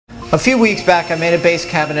A few weeks back I made a base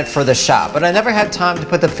cabinet for the shop, but I never had time to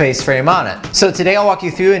put the face frame on it. So today I'll walk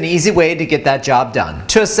you through an easy way to get that job done.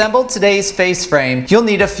 To assemble today's face frame, you'll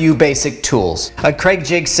need a few basic tools. A Kreg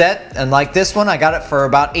Jig set, and like this one I got it for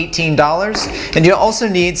about $18. And you'll also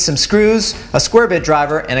need some screws, a square bit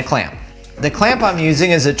driver, and a clamp. The clamp I'm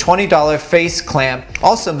using is a $20 face clamp,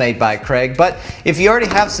 also made by Kreg, but if you already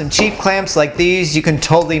have some cheap clamps like these, you can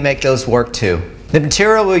totally make those work too. The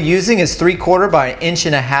material we're using is 3/4 by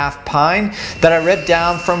 1.5 inch pine that I ripped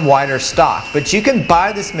down from wider stock, but you can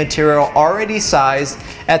buy this material already sized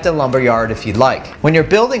at the lumber yard if you'd like. When you're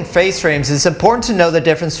building face frames, it's important to know the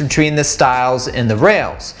difference between the stiles and the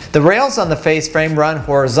rails. The rails on the face frame run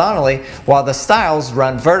horizontally while the stiles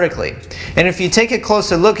run vertically. And if you take a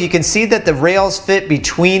closer look, you can see that the rails fit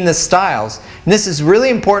between the stiles. And this is really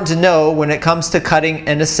important to know when it comes to cutting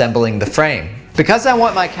and assembling the frame. Because I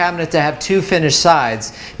want my cabinet to have two finished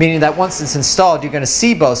sides, meaning that once it's installed you're going to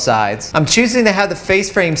see both sides, I'm choosing to have the face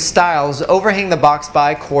frame stiles overhang the box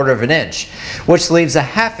by 1/4 inch, which leaves a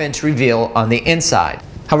 1/2 inch reveal on the inside.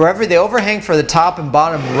 However, the overhang for the top and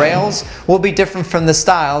bottom rails will be different from the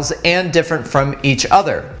stiles and different from each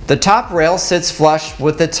other. The top rail sits flush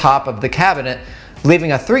with the top of the cabinet,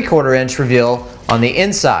 leaving a 3/4 inch reveal on the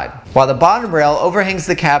inside, while the bottom rail overhangs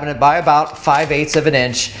the cabinet by about 5/8 of an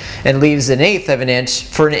inch and leaves 1/8 of an inch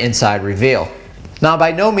for an inside reveal. Now,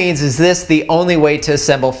 by no means is this the only way to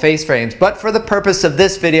assemble face frames, but for the purpose of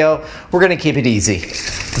this video, we're going to keep it easy.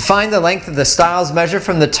 To find the length of the stiles, measure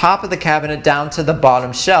from the top of the cabinet down to the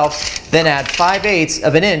bottom shelf, then add 5/8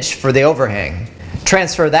 of an inch for the overhang.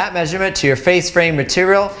 Transfer that measurement to your face frame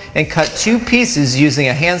material and cut 2 pieces using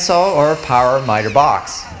a handsaw or a power miter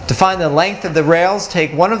box. To find the length of the rails,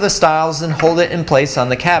 take one of the stiles and hold it in place on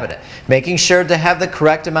the cabinet, making sure to have the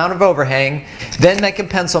correct amount of overhang, then make a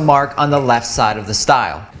pencil mark on the left side of the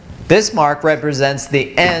stile. This mark represents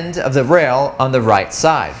the end of the rail on the right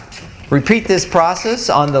side. Repeat this process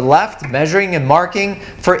on the left, measuring and marking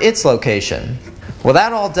for its location. With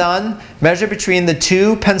that all done, measure between the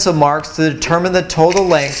 2 pencil marks to determine the total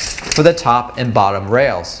length for the top and bottom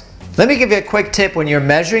rails. Let me give you a quick tip when you're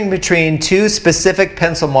measuring between 2 specific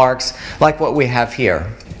pencil marks like what we have here.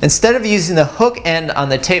 Instead of using the hook end on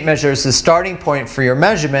the tape measure as the starting point for your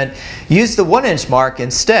measurement, use the 1 inch mark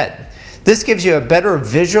instead. This gives you a better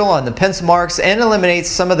visual on the pencil marks and eliminates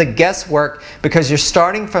some of the guesswork because you're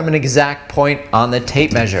starting from an exact point on the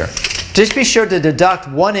tape measure. Just be sure to deduct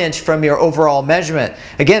 1 inch from your overall measurement,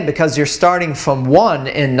 again because you're starting from 1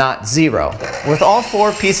 and not 0. With all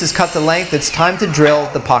 4 pieces cut to length, it's time to drill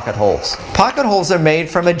the pocket holes. Pocket holes are made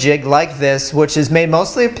from a jig like this, which is made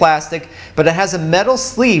mostly of plastic, but it has a metal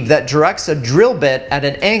sleeve that directs a drill bit at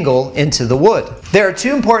an angle into the wood. There are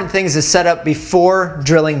 2 important things to set up before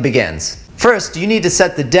drilling begins. First, you need to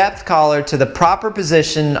set the depth collar to the proper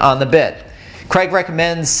position on the bit. Kreg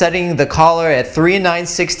recommends setting the collar at 3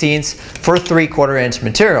 9/16 for 3/4 inch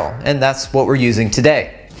material, and that's what we're using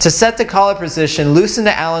today. To set the collar position, loosen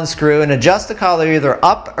the Allen screw and adjust the collar either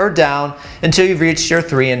up or down until you've reached your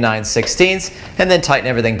 3 9/16, and then tighten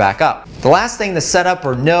everything back up. The last thing to set up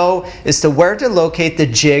or know is to where to locate the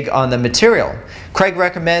jig on the material. Kreg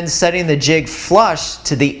recommends setting the jig flush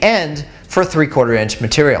to the end for 3/4 inch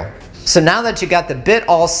material. So now that you got the bit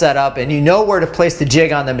all set up and you know where to place the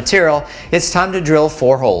jig on the material, it's time to drill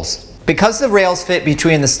 4 holes. Because the rails fit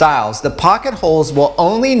between the stiles, the pocket holes will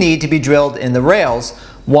only need to be drilled in the rails,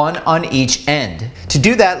 1 on each end. To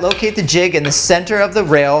do that, locate the jig in the center of the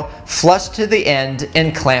rail, flush to the end,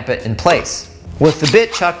 and clamp it in place. With the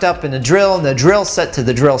bit chucked up in the drill and the drill set to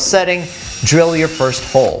the drill setting, drill your first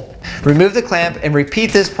hole. Remove the clamp and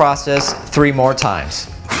repeat this process 3 more times.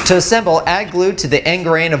 To assemble, add glue to the end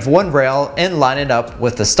grain of one rail and line it up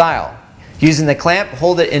with the stile. Using the clamp,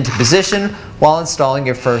 hold it into position while installing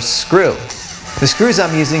your first screw. The screws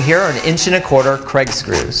I'm using here are 1 1/4 inch Kreg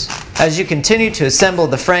screws. As you continue to assemble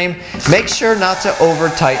the frame, make sure not to over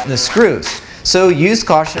tighten the screws, so use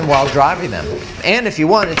caution while driving them. And if you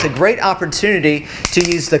want, it's a great opportunity to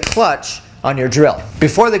use the clutch on your drill.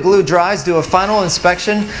 Before the glue dries, do a final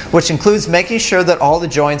inspection, which includes making sure that all the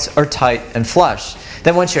joints are tight and flush.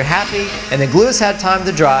 Then once you're happy and the glue has had time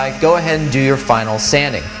to dry, go ahead and do your final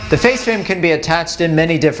sanding. The face frame can be attached in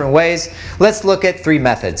many different ways. Let's look at 3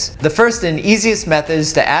 methods. The first and easiest method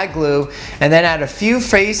is to add glue and then add a few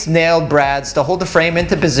face nailed brads to hold the frame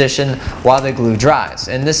into position while the glue dries.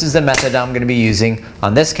 And this is the method I'm going to be using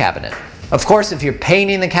on this cabinet. Of course, if you're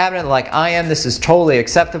painting the cabinet like I am, this is totally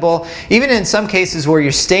acceptable. Even in some cases where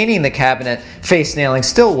you're staining the cabinet, face nailing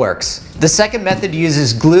still works. The second method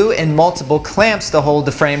uses glue and multiple clamps to hold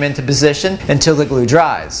the frame into position until the glue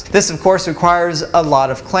dries. This of course requires a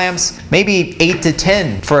lot of clamps, maybe 8 to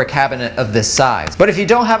 10 for a cabinet of this size. But if you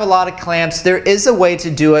don't have a lot of clamps, there is a way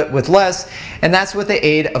to do it with less, and that's with the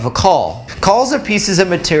aid of a caul. Cauls are pieces of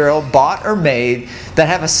material bought or made that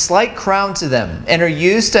have a slight crown to them and are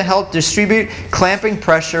used to help distribute clamping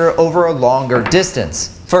pressure over a longer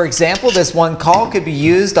distance. For example, this one caul could be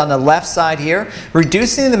used on the left side here,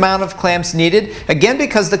 reducing the amount of clamps needed, again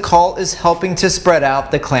because the caul is helping to spread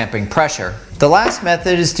out the clamping pressure. The last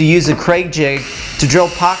method is to use a Kreg Jig to drill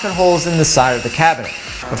pocket holes in the side of the cabinet.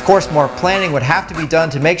 Of course, more planning would have to be done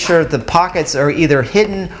to make sure the pockets are either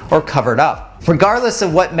hidden or covered up. Regardless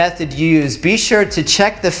of what method you use, be sure to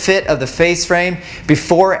check the fit of the face frame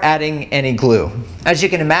before adding any glue. As you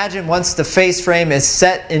can imagine, once the face frame is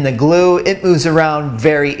set in the glue, it moves around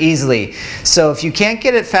very easily. So if you can't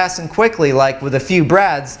get it fast and quickly, like with a few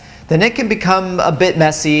brads, then it can become a bit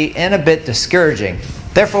messy and a bit discouraging.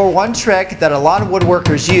 Therefore, one trick that a lot of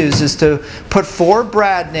woodworkers use is to put 4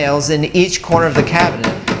 brad nails in each corner of the cabinet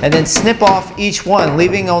and then snip off each one,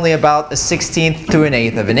 leaving only about a 1/16 to an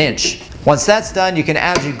 1/8 of an inch. Once that's done, you can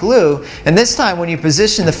add your glue, and this time when you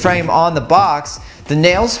position the frame on the box, the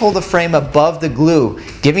nails hold the frame above the glue,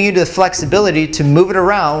 giving you the flexibility to move it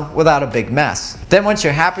around without a big mess. Then once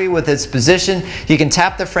you're happy with its position, you can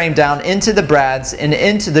tap the frame down into the brads and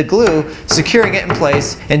into the glue, securing it in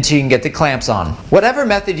place until you can get the clamps on. Whatever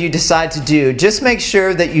method you decide to do, just make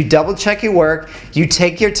sure that you double check your work, you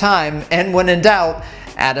take your time, and when in doubt,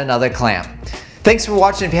 add another clamp. Thanks for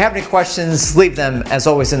watching. If you have any questions, leave them as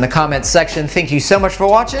always in the comments section. Thank you so much for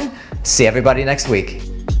watching. See everybody next week.